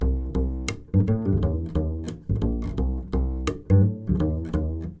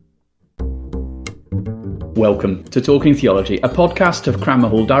Welcome to Talking Theology, a podcast of Cranmer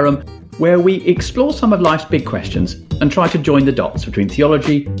Hall, Durham, where we explore some of life's big questions and try to join the dots between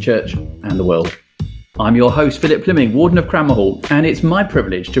theology, church and the world. I'm your host, Philip Plyming, Warden of Cranmer Hall, and it's my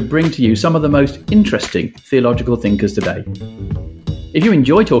privilege to bring to you some of the most interesting theological thinkers today. If you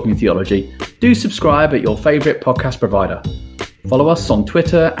enjoy Talking Theology, do subscribe at your favourite podcast provider. Follow us on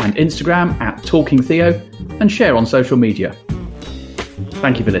Twitter and Instagram at Talking Theo and share on social media.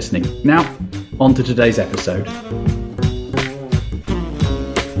 Thank you for listening. Now, on to today's episode.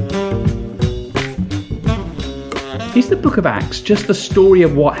 Is the book of Acts just the story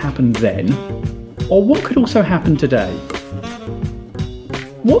of what happened then, or what could also happen today?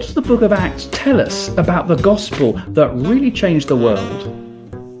 What does the book of Acts tell us about the gospel that really changed the world?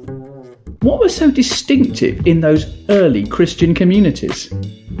 What was so distinctive in those early Christian communities?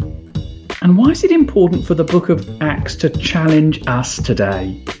 And why is it important for the book of Acts to challenge us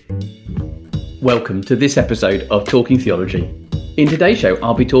today? Welcome to this episode of Talking Theology. In today's show,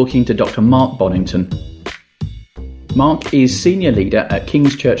 I'll be talking to Dr. Mark Bonington. Mark is Senior Leader at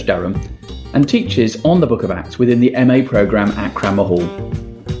King's Church Durham and teaches on the book of Acts within the MA programme at Cranmer Hall.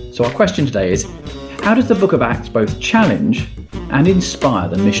 So our question today is, how does the book of Acts both challenge and inspire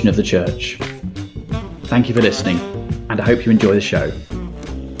the mission of the church? Thank you for listening, and I hope you enjoy the show.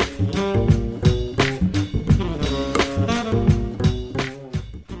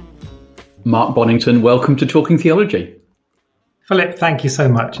 Mark Bonington, welcome to Talking Theology. Philip, thank you so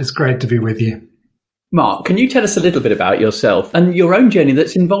much. It's great to be with you. Mark, can you tell us a little bit about yourself and your own journey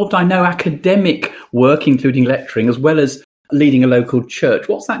that's involved, I know, academic work, including lecturing, as well as leading a local church?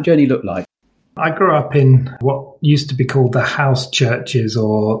 What's that journey look like? I grew up in what used to be called the house churches,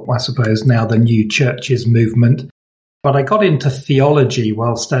 or I suppose now the new churches movement. But I got into theology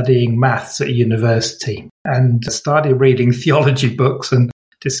while studying maths at university and started reading theology books and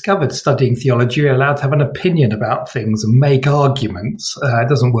discovered studying theology, you're allowed to have an opinion about things and make arguments. It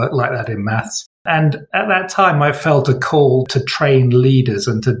doesn't work like that in maths. And at that time, I felt a call to train leaders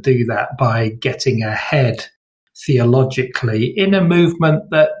and to do that by getting ahead theologically in a movement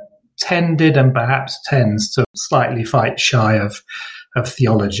that tended and perhaps tends to slightly fight shy of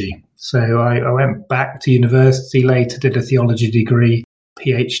theology. So I went back to university later, did a theology degree,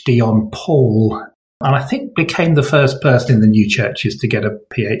 PhD on Paul, and I think became the first person in the new churches to get a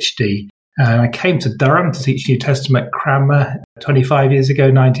PhD. And I came to Durham to teach New Testament at Cranmer 25 years ago,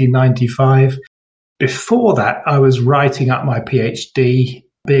 1995. Before that, I was writing up my PhD,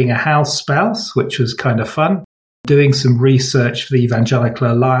 being a house spouse, which was kind of fun, doing some research for the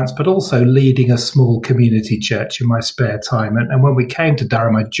Evangelical Alliance, but also leading a small community church in my spare time. And when we came to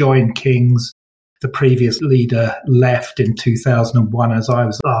Durham, I joined King's. The previous leader left in 2001 as I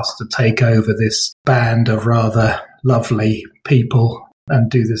was asked to take over this band of rather lovely people and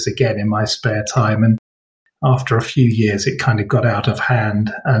do this again in my spare time. And after a few years, it kind of got out of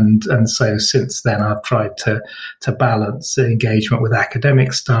hand. And so since then, I've tried to balance the engagement with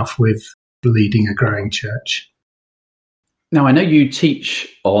academic stuff with leading a growing church. Now, I know you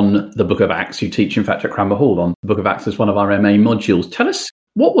teach on the book of Acts. You teach, in fact, at Cranmer Hall on the book of Acts as one of our MA modules. Tell us,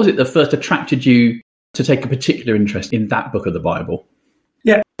 what was it that first attracted you to take a particular interest in that book of the Bible?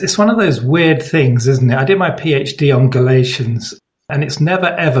 Yeah, it's one of those weird things, isn't it? I did my PhD on Galatians, and it's never,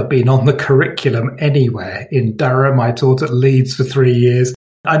 ever been on the curriculum anywhere. In Durham, I taught at Leeds for 3 years.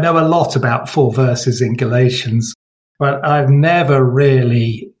 I know a lot about 4 verses in Galatians, but I've never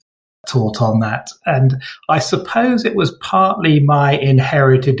really taught on that. And I suppose it was partly my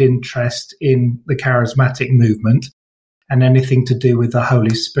inherited interest in the charismatic movement and anything to do with the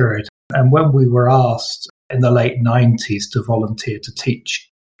Holy Spirit. And when we were asked in the late 90s to volunteer to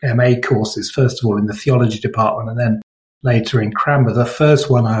teach MA courses, first of all in the theology department and then later in Cranmer, the first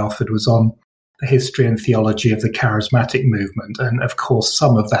one I offered was on the history and theology of the charismatic movement. And of course,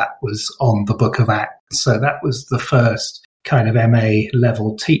 some of that was on the book of Acts. So that was the first kind of MA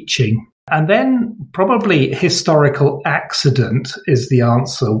level teaching. And then probably historical accident is the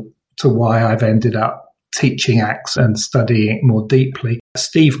answer to why I've ended up teaching Acts and studying it more deeply.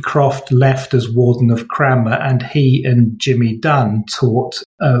 Steve Croft left as Warden of Cranmer, and he and Jimmy Dunn taught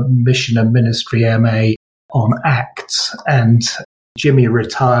a mission and ministry MA on Acts. And Jimmy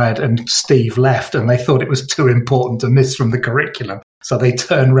retired and Steve left, and they thought it was too important to miss from the curriculum. So they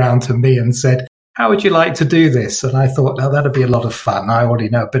turned round to me and said, how would you like to do this? And I thought, oh, that'd be a lot of fun. I already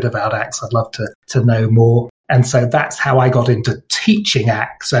know a bit about Acts. I'd love to know more. And so that's how I got into teaching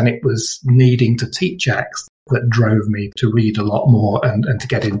Acts, and it was needing to teach Acts that drove me to read a lot more and to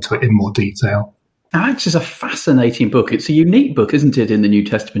get into it in more detail. Acts is a fascinating book. It's a unique book, isn't it, in the New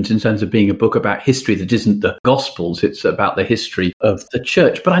Testament in terms of being a book about history that isn't the Gospels. It's about the history of the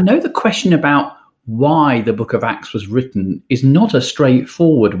church. But I know the question about why the book of Acts was written is not a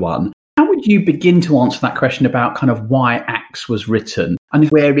straightforward one. How would you begin to answer that question about kind of why Acts was written and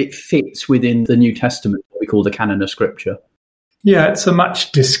where it fits within the New Testament, what we call the canon of Scripture? Yeah, it's a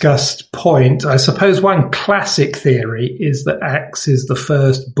much discussed point. I suppose one classic theory is that Acts is the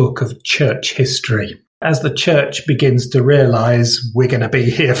first book of church history. As the church begins to realise we're going to be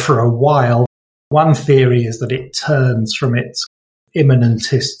here for a while, one theory is that it turns from its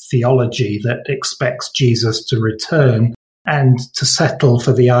immanentist theology that expects Jesus to return and to settle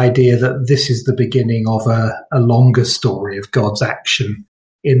for the idea that this is the beginning of a longer story of God's action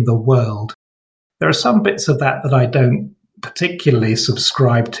in the world. There are some bits of that I don't particularly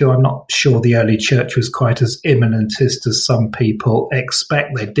subscribe to. I'm not sure the early church was quite as immanentist as some people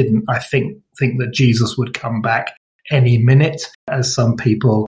expect. They didn't, I think that Jesus would come back any minute, as some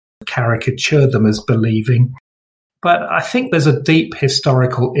people caricature them as believing. But I think there's a deep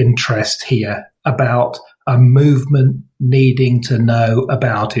historical interest here about a movement needing to know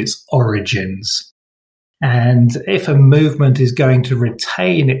about its origins. And if a movement is going to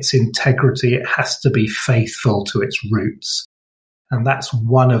retain its integrity, it has to be faithful to its roots. And that's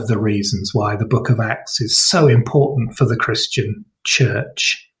one of the reasons why the book of Acts is so important for the Christian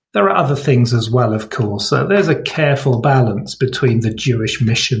church. There are other things as well, of course. There's a careful balance between the Jewish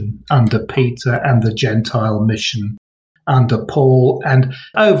mission under Peter and the Gentile mission under Paul, and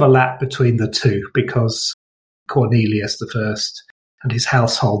overlap between the two, because Cornelius the first and his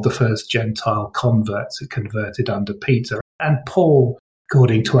household, the first Gentile converts, who converted under Peter. And Paul,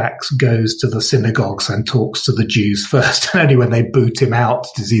 according to Acts, goes to the synagogues and talks to the Jews first. And only when they boot him out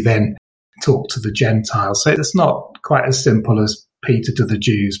does he then talk to the Gentiles. So it's not quite as simple as Peter to the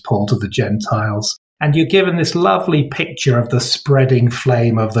Jews, Paul to the Gentiles. And you're given this lovely picture of the spreading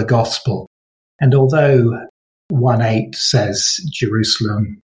flame of the gospel. And although 1:8 says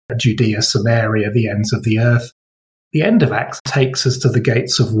Jerusalem, Judea, Samaria, the ends of the earth, the end of Acts takes us to the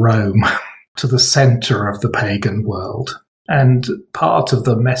gates of Rome, to the centre of the pagan world. And part of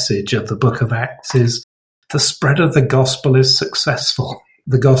the message of the book of Acts is the spread of the gospel is successful.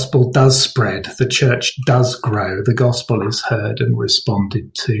 The gospel does spread. The church does grow. The gospel is heard and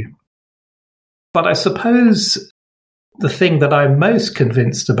responded to. But I suppose the thing that I'm most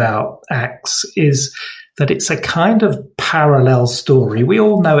convinced about Acts is that it's a kind of parallel story. We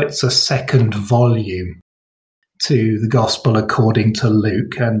all know it's a second volume to the Gospel according to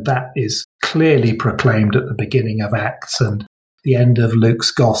Luke, and that is clearly proclaimed at the beginning of Acts, and the end of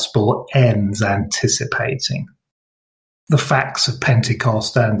Luke's Gospel ends anticipating the facts of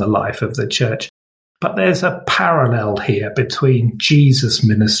Pentecost and the life of the church. But there's a parallel here between Jesus'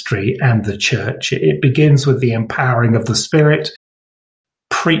 ministry and the church. It begins with the empowering of the Spirit,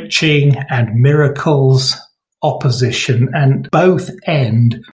 preaching and miracles, opposition, and both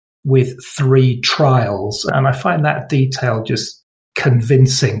end with 3 trials. And I find that detail just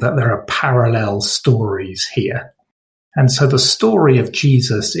convincing that there are parallel stories here. And so the story of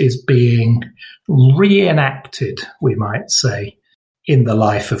Jesus is being reenacted, we might say, in the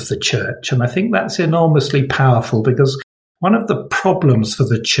life of the church. And I think that's enormously powerful, because one of the problems for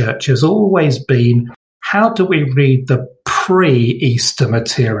the church has always been, how do we read the pre-Easter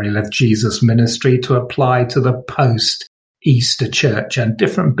material of Jesus' ministry to apply to the post-Easter church? And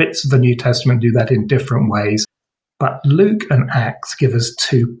different bits of the New Testament do that in different ways. But Luke and Acts give us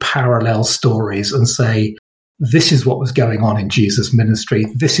 2 parallel stories and say, this is what was going on in Jesus' ministry.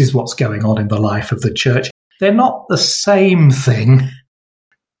 This is what's going on in the life of the church. They're not the same thing,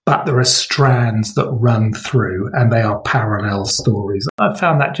 but there are strands that run through, and they are parallel stories. I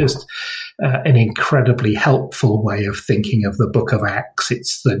found that just an incredibly helpful way of thinking of the book of Acts.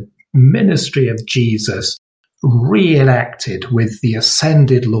 It's the ministry of Jesus reenacted with the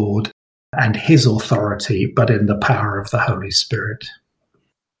ascended Lord and his authority, but in the power of the Holy Spirit.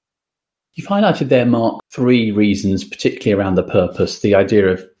 You've highlighted there, Mark, 3 reasons, particularly around the purpose, the idea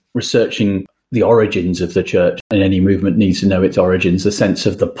of researching the origins of the church, and any movement needs to know its origins, the sense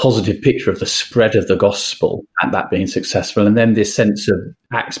of the positive picture of the spread of the gospel and that being successful, and then this sense of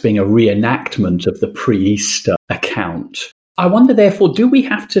Acts being a reenactment of the pre-Easter account. I wonder, therefore, do we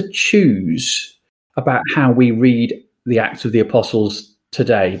have to choose about how we read the Acts of the Apostles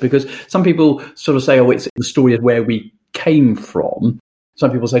today? Because some people sort of say, oh, it's the story of where we came from.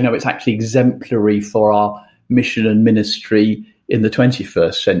 Some people say, no, it's actually exemplary for our mission and ministry in the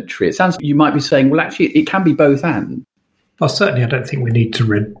 21st century. It sounds like you might be saying, well, actually, it can be both and. Well, certainly I don't think we need to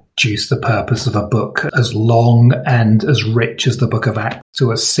reduce the purpose of a book as long and as rich as the book of Acts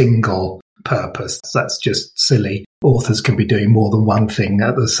to a single purpose. That's just silly. Authors can be doing more than one thing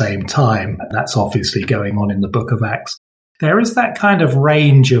at the same time. That's obviously going on in the book of Acts. there is that kind of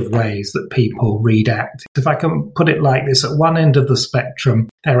range of ways that people read Acts. If I can put it like this, at one end of the spectrum,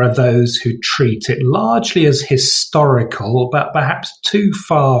 there are those who treat it largely as historical, but perhaps too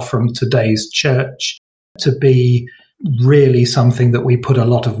far from today's church to be really something that we put a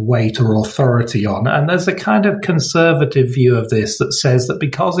lot of weight or authority on. And there's a kind of conservative view of this that says that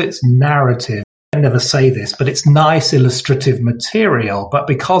because it's narrative, I never say this, but it's nice illustrative material, but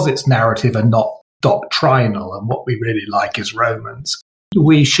because it's narrative and not doctrinal, and what we really like is Romans,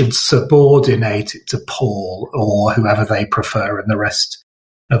 we should subordinate it to Paul or whoever they prefer in the rest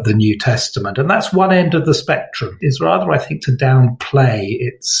of the New Testament. And that's one end of the spectrum, is rather, I think, to downplay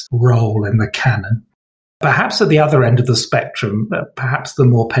its role in the canon. Perhaps at the other end of the spectrum, perhaps the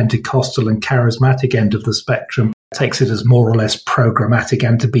more Pentecostal and charismatic end of the spectrum, takes it as more or less programmatic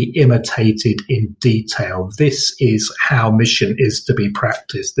and to be imitated in detail. This is how mission is to be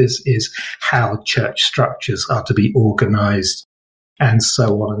practiced. This is how church structures are to be organized, and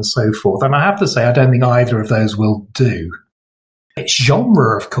so on and so forth. And I have to say, I don't think either of those will do. Its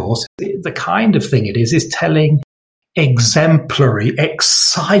genre, of course, the kind of thing it is telling exemplary,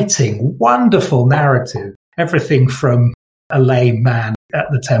 exciting, wonderful narrative. Everything from a lame man at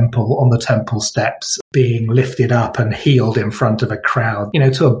the temple, on the temple steps, being lifted up and healed in front of a crowd,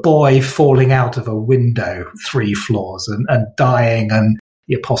 to a boy falling out of a window 3 floors and dying, and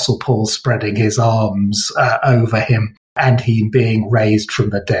the Apostle Paul spreading his arms over him and he being raised from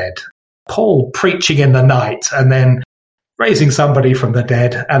the dead. Paul preaching in the night and then raising somebody from the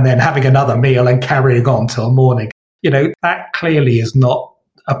dead and then having another meal and carrying on till morning. That clearly is not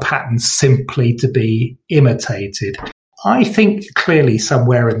a pattern simply to be imitated. I think clearly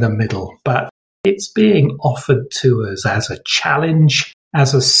somewhere in the middle, but it's being offered to us as a challenge,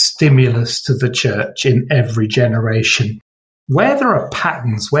 as a stimulus to the church in every generation. Where there are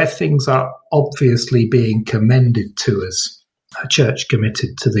patterns, where things are obviously being commended to us, a church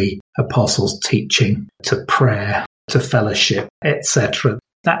committed to the apostles' teaching, to prayer, to fellowship, etc.,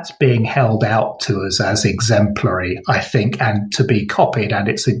 that's being held out to us as exemplary, I think, and to be copied, and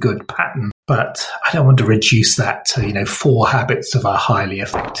it's a good pattern. But I don't want to reduce that to, 4 habits of a highly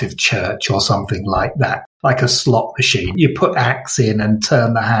effective church or something like that, like a slot machine. You put Acts in and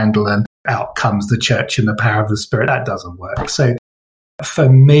turn the handle and out comes the church in the power of the Spirit. That doesn't work. So for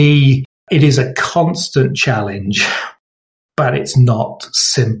me, it is a constant challenge, but it's not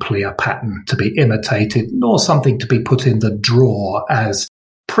simply a pattern to be imitated, nor something to be put in the drawer as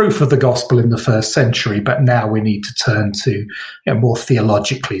proof of the gospel in the first century, but now we need to turn to more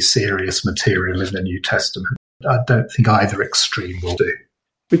theologically serious material in the New Testament. I don't think either extreme will do.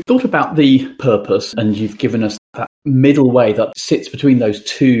 We've thought about the purpose, and you've given us that middle way that sits between those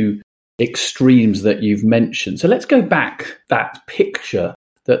 2 extremes that you've mentioned. So let's go back that picture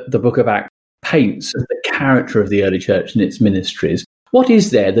that the book of Acts paints of the character of the early church and its ministries. What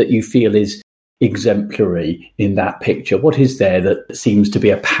is there that you feel is exemplary in that picture? What is there that seems to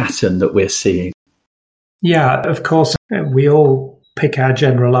be a pattern that we're seeing? Yeah, of course, we all pick our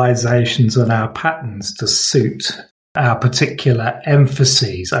generalizations and our patterns to suit our particular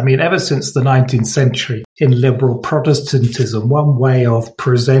emphases. I mean, ever since the 19th century in liberal Protestantism, one way of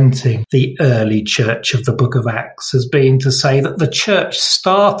presenting the early church of the book of Acts has been to say that the church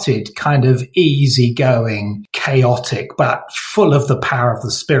started kind of easygoing, chaotic, but full of the power of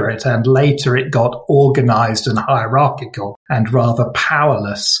the Spirit, and later it got organized and hierarchical and rather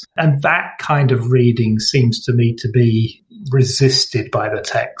powerless. And that kind of reading seems to me to be resisted by the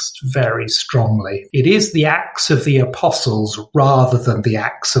text very strongly. It is the Acts of the Apostles rather than the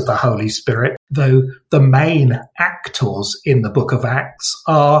Acts of the Holy Spirit, though the main actors in the book of Acts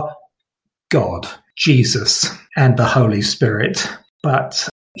are God, Jesus, and the Holy Spirit. But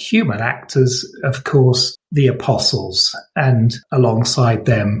human actors, of course, the apostles, and alongside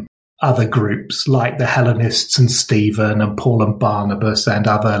them, other groups like the Hellenists and Stephen and Paul and Barnabas and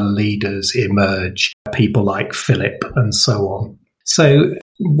other leaders emerge, people like Philip and so on. So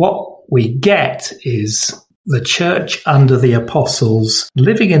what we get is the church under the apostles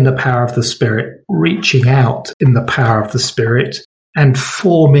living in the power of the Spirit, reaching out in the power of the Spirit, and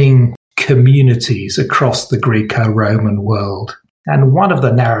forming communities across the Greco-Roman world. And one of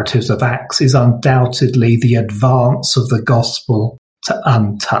the narratives of Acts is undoubtedly the advance of the gospel to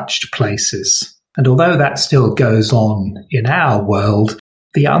untouched places. And although that still goes on in our world,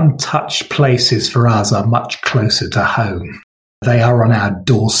 the untouched places for us are much closer to home. They are on our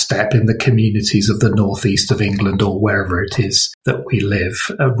doorstep in the communities of the northeast of England or wherever it is that we live,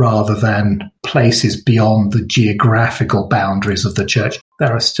 rather than places beyond the geographical boundaries of the church.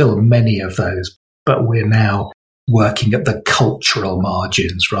 There are still many of those, but we're now working at the cultural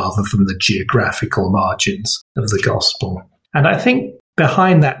margins rather than the geographical margins of the gospel. And I think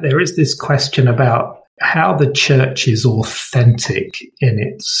behind that, there is this question about how the church is authentic in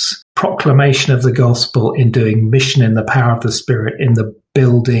its proclamation of the gospel, in doing mission in the power of the Spirit, in the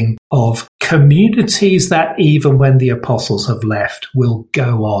building of communities that even when the apostles have left will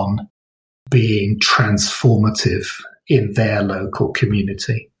go on being transformative in their local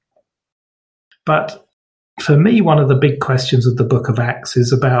community. But for me, one of the big questions of the book of Acts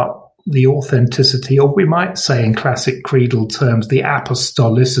is about the authenticity, or we might say in classic creedal terms, the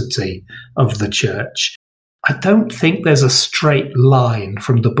apostolicity of the church. I don't think there's a straight line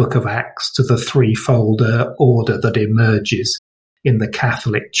from the book of Acts to the threefold order that emerges in the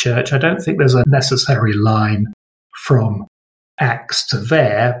Catholic Church. I don't think there's a necessary line from Acts to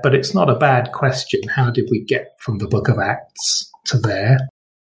there, but it's not a bad question. How did we get from the book of Acts to there?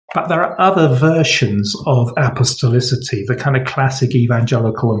 But there are other versions of apostolicity. The kind of classic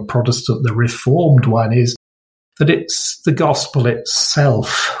evangelical and Protestant, the Reformed one, is that it's the gospel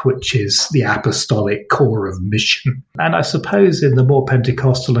itself which is the apostolic core of mission. And I suppose in the more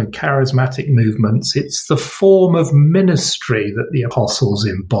Pentecostal and charismatic movements, it's the form of ministry that the apostles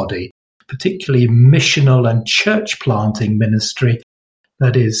embody, particularly missional and church planting ministry,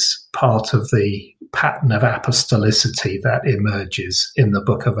 that is part of the pattern of apostolicity that emerges in the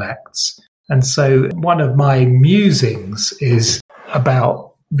book of Acts. And so one of my musings is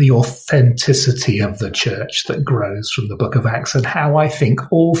about the authenticity of the church that grows from the book of Acts, and how I think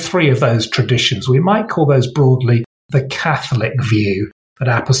all three of those traditions, we might call those broadly the Catholic view, that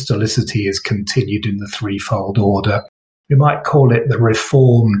apostolicity is continued in the threefold order. We might call it the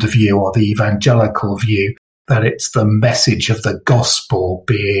Reformed view or the evangelical view, that it's the message of the gospel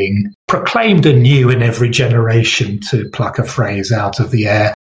being proclaimed anew in every generation, to pluck a phrase out of the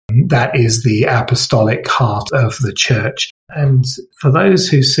air. That is the apostolic heart of the church. And for those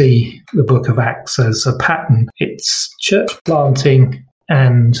who see the book of Acts as a pattern, it's church planting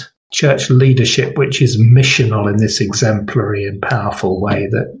and church leadership, which is missional in this exemplary and powerful way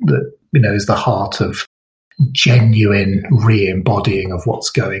that is the heart of genuine re-embodying of what's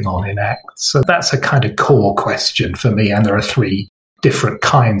going on in Acts. So that's a kind of core question for me, and there are three different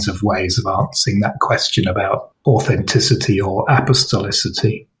kinds of ways of answering that question about authenticity or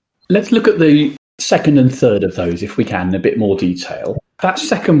apostolicity. Let's look at the second and third of those, if we can, in a bit more detail. That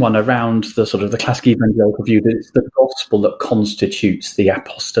second one around the sort of the classic evangelical view that it's the gospel that constitutes the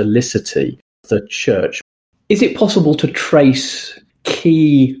apostolicity of the church. Is it possible to trace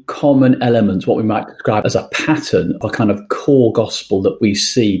key common elements, what we might describe as a pattern, a kind of core gospel that we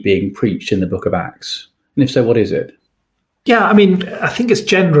see being preached in the book of Acts? And if so, what is it? Yeah, I mean, I think it's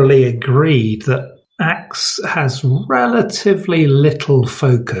generally agreed that Acts has relatively little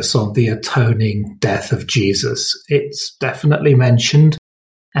focus on the atoning death of Jesus. It's definitely mentioned,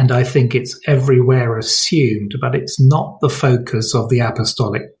 and I think it's everywhere assumed, but it's not the focus of the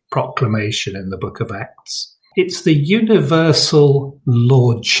apostolic proclamation in the book of Acts. It's the universal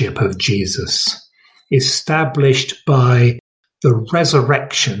lordship of Jesus, established by the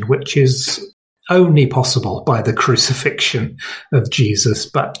resurrection, which is only possible by the crucifixion of Jesus.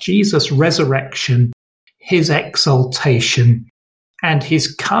 But Jesus' resurrection, his exaltation, and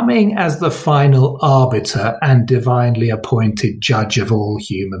his coming as the final arbiter and divinely appointed judge of all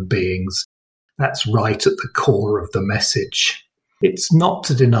human beings, that's right at the core of the message. It's not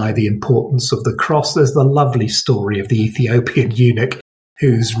to deny the importance of the cross. There's the lovely story of the Ethiopian eunuch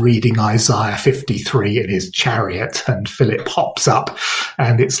who's reading Isaiah 53 in his chariot, and Philip pops up,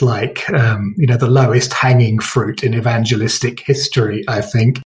 and it's like, the lowest hanging fruit in evangelistic history, I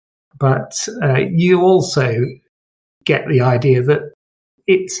think. But you also get the idea that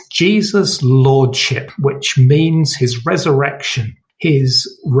it's Jesus' lordship, which means his resurrection,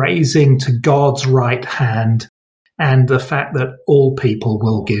 his raising to God's right hand, and the fact that all people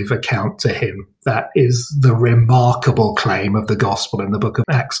will give account to him. That is the remarkable claim of the gospel in the book of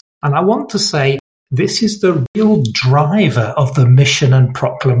Acts. And I want to say this is the real driver of the mission and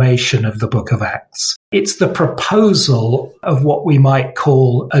proclamation of the book of Acts. It's the proposal of what we might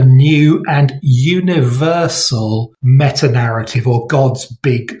call a new and universal meta-narrative, or God's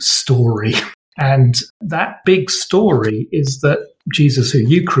big story. And that big story is that Jesus, who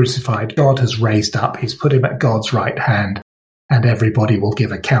you crucified, God has raised up. He's put him at God's right hand, and everybody will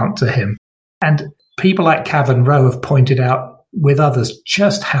give account to him. And people like Cavan Rowe have pointed out with others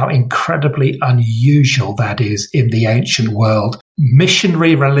just how incredibly unusual that is in the ancient world.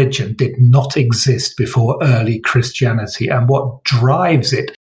 Missionary religion did not exist before early Christianity, and what drives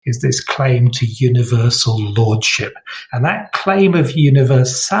it is this claim to universal lordship. And that claim of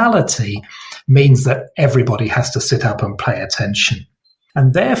universality means that everybody has to sit up and pay attention.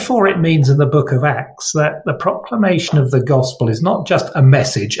 And therefore it means in the book of Acts that the proclamation of the gospel is not just a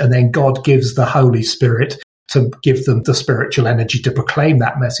message and then God gives the Holy Spirit to give them the spiritual energy to proclaim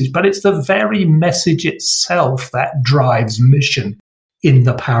that message, but it's the very message itself that drives mission in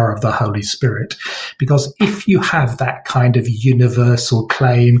the power of the Holy Spirit. Because if you have that kind of universal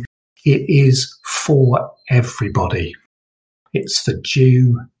claim, it is for everybody. It's for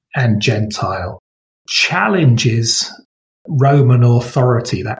Jew and Gentile. Challenges Roman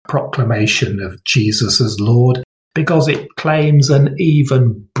authority, that proclamation of Jesus as Lord, because it claims an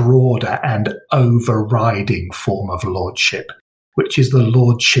even broader and overriding form of lordship, which is the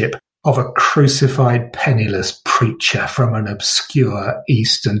lordship of a crucified penniless preacher from an obscure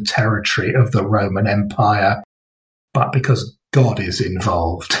eastern territory of the Roman Empire, but because God is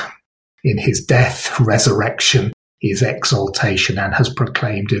involved in his death, resurrection, his exaltation, and has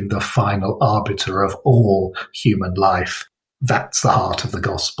proclaimed him the final arbiter of all human life. That's the heart of the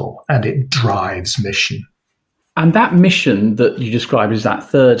gospel, and it drives mission. And that mission that you described is that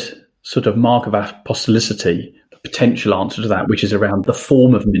third sort of mark of apostolicity, the potential answer to that, which is around the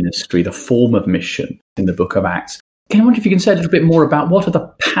form of ministry, the form of mission in the book of Acts. I wonder if you can say a little bit more about what are the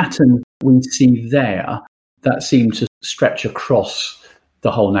patterns we see there that seem to stretch across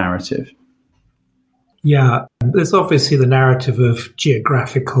the whole narrative? Yeah, there's obviously the narrative of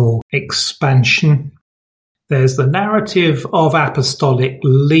geographical expansion. There's the narrative of apostolic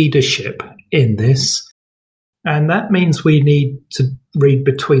leadership in this. And that means we need to read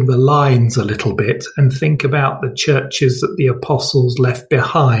between the lines a little bit and think about the churches that the apostles left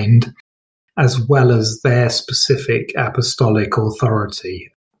behind, as well as their specific apostolic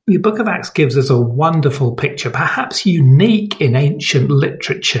authority. The book of Acts gives us a wonderful picture, perhaps unique in ancient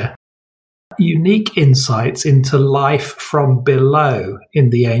literature, unique insights into life from below in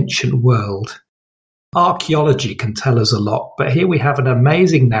the ancient world. Archaeology can tell us a lot, but here we have an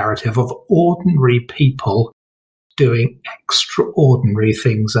amazing narrative of ordinary people doing extraordinary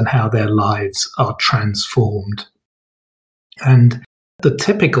things and how their lives are transformed. And the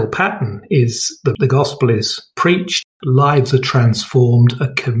typical pattern is that the gospel is preached, lives are transformed,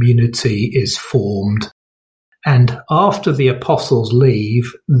 a community is formed. And after the apostles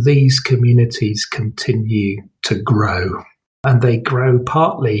leave, these communities continue to grow. And they grow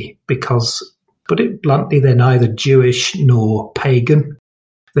partly because, put it bluntly, they're neither Jewish nor pagan.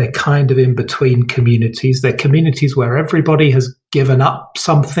 They're kind of in between communities. They're communities where everybody has given up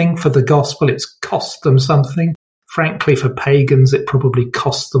something for the gospel. It's cost them something. Frankly, for pagans, it probably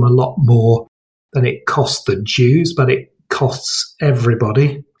costs them a lot more than it cost the Jews, but it costs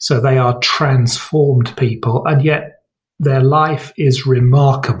everybody. So they are transformed people, and yet their life is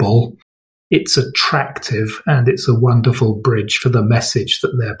remarkable. It's attractive, and it's a wonderful bridge for the message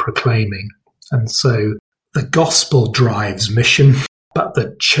that they're proclaiming. And so the gospel drives mission, but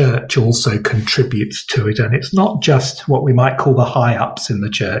the church also contributes to it. And it's not just what we might call the high-ups in the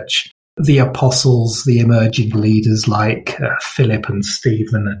church, the apostles, the emerging leaders like Philip and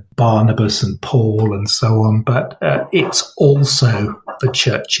Stephen and Barnabas and Paul and so on, but it's also the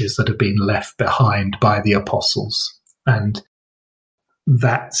churches that have been left behind by the apostles. And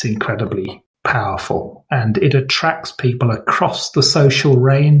that's incredibly powerful. And it attracts people across the social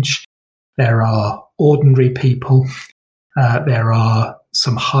range. There are ordinary people. There are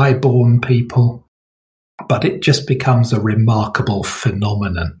some high-born people, but it just becomes a remarkable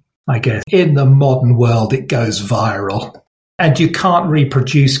phenomenon. I guess in the modern world, it goes viral, and you can't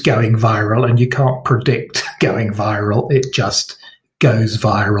reproduce going viral, and you can't predict going viral. It just goes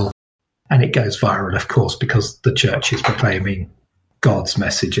viral, and it goes viral, of course, because the church is proclaiming God's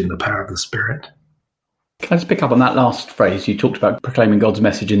message in the power of the Spirit. Can I just pick up on that last phrase? You talked about proclaiming God's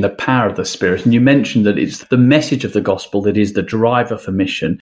message in the power of the Spirit, and you mentioned that it's the message of the gospel that is the driver for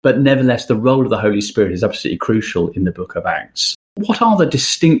mission, but nevertheless the role of the Holy Spirit is absolutely crucial in the book of Acts. What are the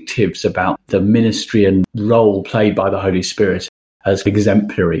distinctives about the ministry and role played by the Holy Spirit as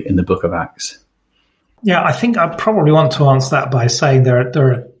exemplary in the book of Acts? Yeah, I think I probably want to answer that by saying there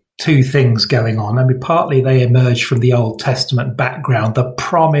are two things going on. I mean, partly they emerge from the Old Testament background. The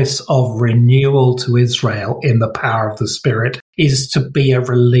promise of renewal to Israel in the power of the Spirit is to be a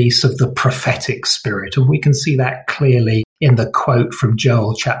release of the prophetic spirit. And we can see that clearly in the quote from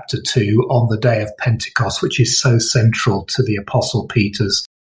Joel chapter 2 on the day of Pentecost, which is so central to the Apostle Peter's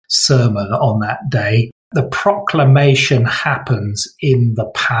sermon on that day. The proclamation happens in the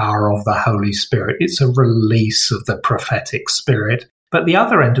power of the Holy Spirit. It's a release of the prophetic spirit. But the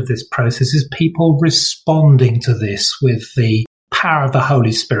other end of this process is people responding to this with the power of the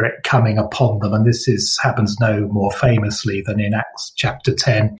Holy Spirit coming upon them. And this happens no more famously than in Acts chapter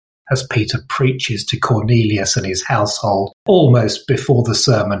 10, as Peter preaches to Cornelius and his household. Almost before the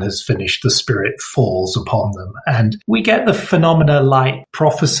sermon has finished, the Spirit falls upon them. And we get the phenomena like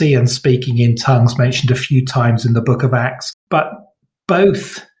prophecy and speaking in tongues mentioned a few times in the book of Acts, but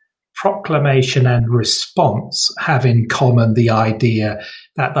both proclamation and response have in common the idea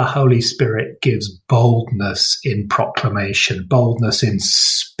that the Holy Spirit gives boldness in proclamation, boldness in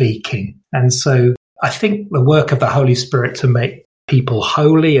speaking. And so I think the work of the Holy Spirit to make people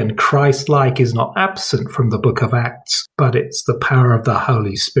holy and Christ-like is not absent from the book of Acts, but it's the power of the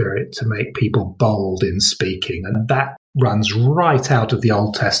Holy Spirit to make people bold in speaking. And that runs right out of the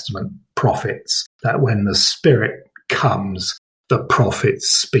Old Testament prophets, that when the Spirit comes, the prophets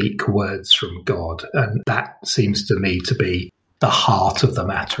speak words from God. And that seems to me to be the heart of the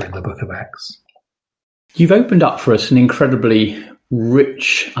matter in the book of Acts. You've opened up for us an incredibly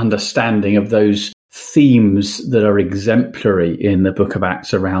rich understanding of those themes that are exemplary in the book of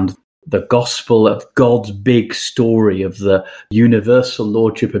Acts around the gospel of God's big story of the universal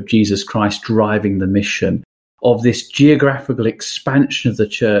lordship of Jesus Christ driving the mission, of this geographical expansion of the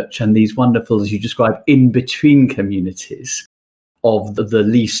church and these wonderful, as you describe, in-between communities of the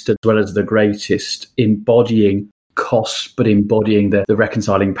least as well as the greatest, embodying costs, but embodying the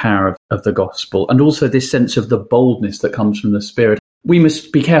reconciling power of the gospel. And also this sense of the boldness that comes from the Spirit. We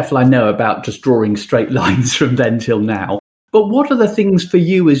must be careful, I know, about just drawing straight lines from then till now. But what are the things for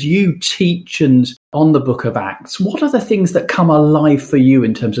you as you teach and on the book of Acts? What are the things that come alive for you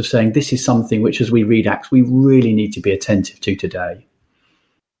in terms of saying this is something which, as we read Acts, we really need to be attentive to today?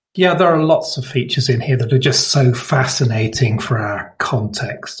 Yeah, there are lots of features in here that are just so fascinating for our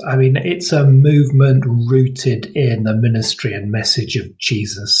context. I mean, it's a movement rooted in the ministry and message of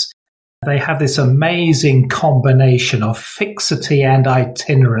Jesus. They have this amazing combination of fixity and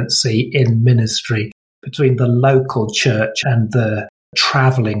itinerancy in ministry between the local church and the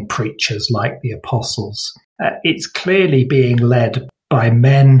traveling preachers like the apostles. It's clearly being led by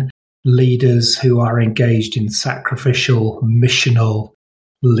men, leaders who are engaged in sacrificial, missional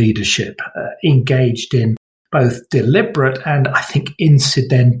leadership, engaged in both deliberate and, I think,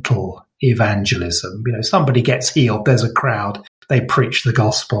 incidental evangelism. You know, somebody gets healed, there's a crowd, they preach the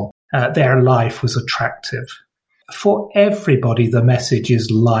gospel. Their life was attractive. For everybody, the message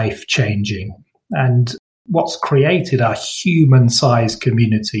is life-changing. And what's created are human-sized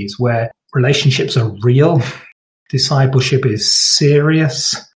communities where relationships are real, discipleship is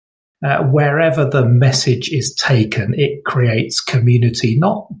serious. Wherever the message is taken, it creates community,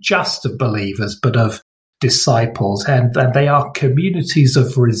 not just of believers, but of disciples. And they are communities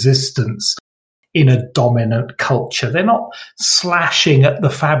of resistance in a dominant culture. They're not slashing at the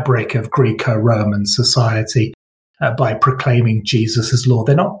fabric of Greco-Roman society by proclaiming Jesus as Lord.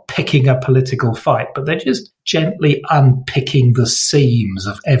 They're not picking a political fight, but they're just gently unpicking the seams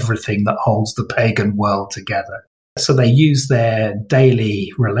of everything that holds the pagan world together. So they use their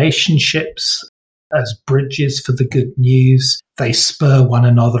daily relationships as bridges for the good news. They spur one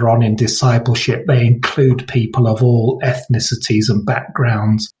another on in discipleship. They include people of all ethnicities and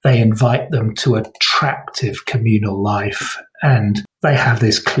backgrounds. They invite them to attractive communal life. And they have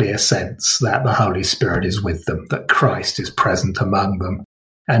this clear sense that the Holy Spirit is with them, that Christ is present among them.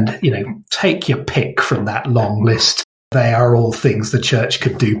 And, you know, take your pick from that long list. They are all things the church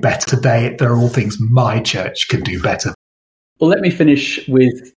could do better today. They're all things my church could do better. Well, let me finish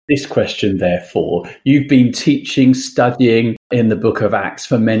with this question, therefore. You've been teaching, studying in the book of Acts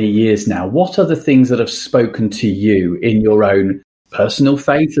for many years now. What are the things that have spoken to you in your own personal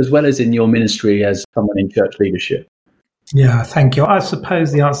faith as well as in your ministry as someone in church leadership? Yeah, thank you. I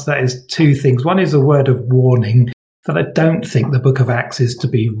suppose the answer to that is two things. One is a word of warning that I don't think the book of Acts is to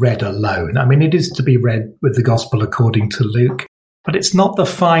be read alone. I mean, it is to be read with the gospel according to Luke, but it's not the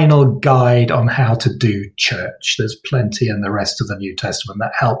final guide on how to do church. There's plenty in the rest of the New Testament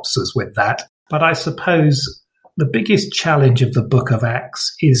that helps us with that. But I suppose the biggest challenge of the book of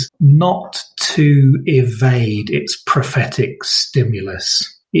Acts is not to evade its prophetic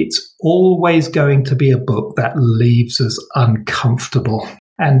stimulus. It's always going to be a book that leaves us uncomfortable,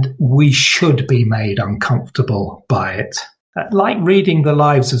 and we should be made uncomfortable by it. Like reading the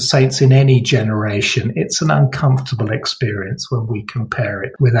lives of saints in any generation, it's an uncomfortable experience when we compare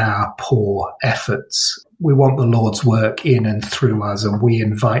it with our poor efforts. We want the Lord's work in and through us, and we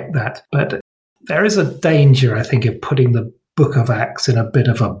invite that. But there is a danger, I think, of putting the book of Acts in a bit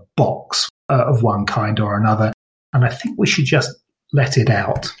of a box of one kind or another. And I think we should just let it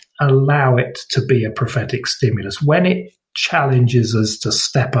out, allow it to be a prophetic stimulus. When it challenges us to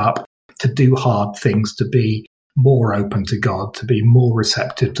step up, to do hard things, to be more open to God, to be more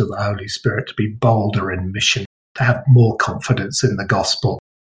receptive to the Holy Spirit, to be bolder in mission, to have more confidence in the gospel,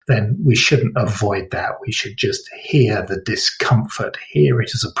 then we shouldn't avoid that. We should just hear the discomfort, hear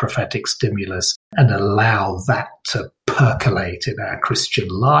it as a prophetic stimulus, and allow that to percolate in our Christian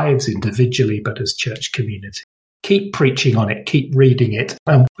lives individually, but as church community. Keep preaching on it, keep reading it.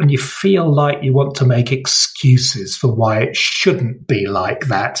 And when you feel like you want to make excuses for why it shouldn't be like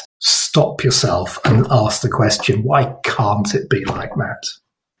that, stop yourself and ask the question, why can't it be like that?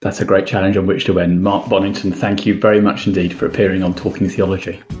 That's a great challenge on which to end. Mark Bonington, thank you very much indeed for appearing on Talking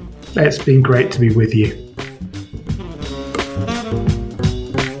Theology. It's been great to be with you.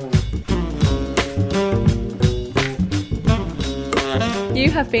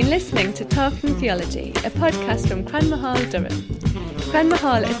 You have been listening to Talking Theology, a podcast from Cranmer Hall, Durham. Cranmer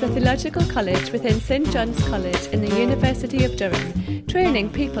Hall is the theological college within St John's College in the University of Durham,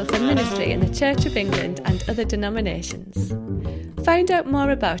 training people for ministry in the Church of England and other denominations. Find out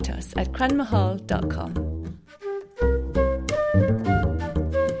more about us at cranmerhall.com.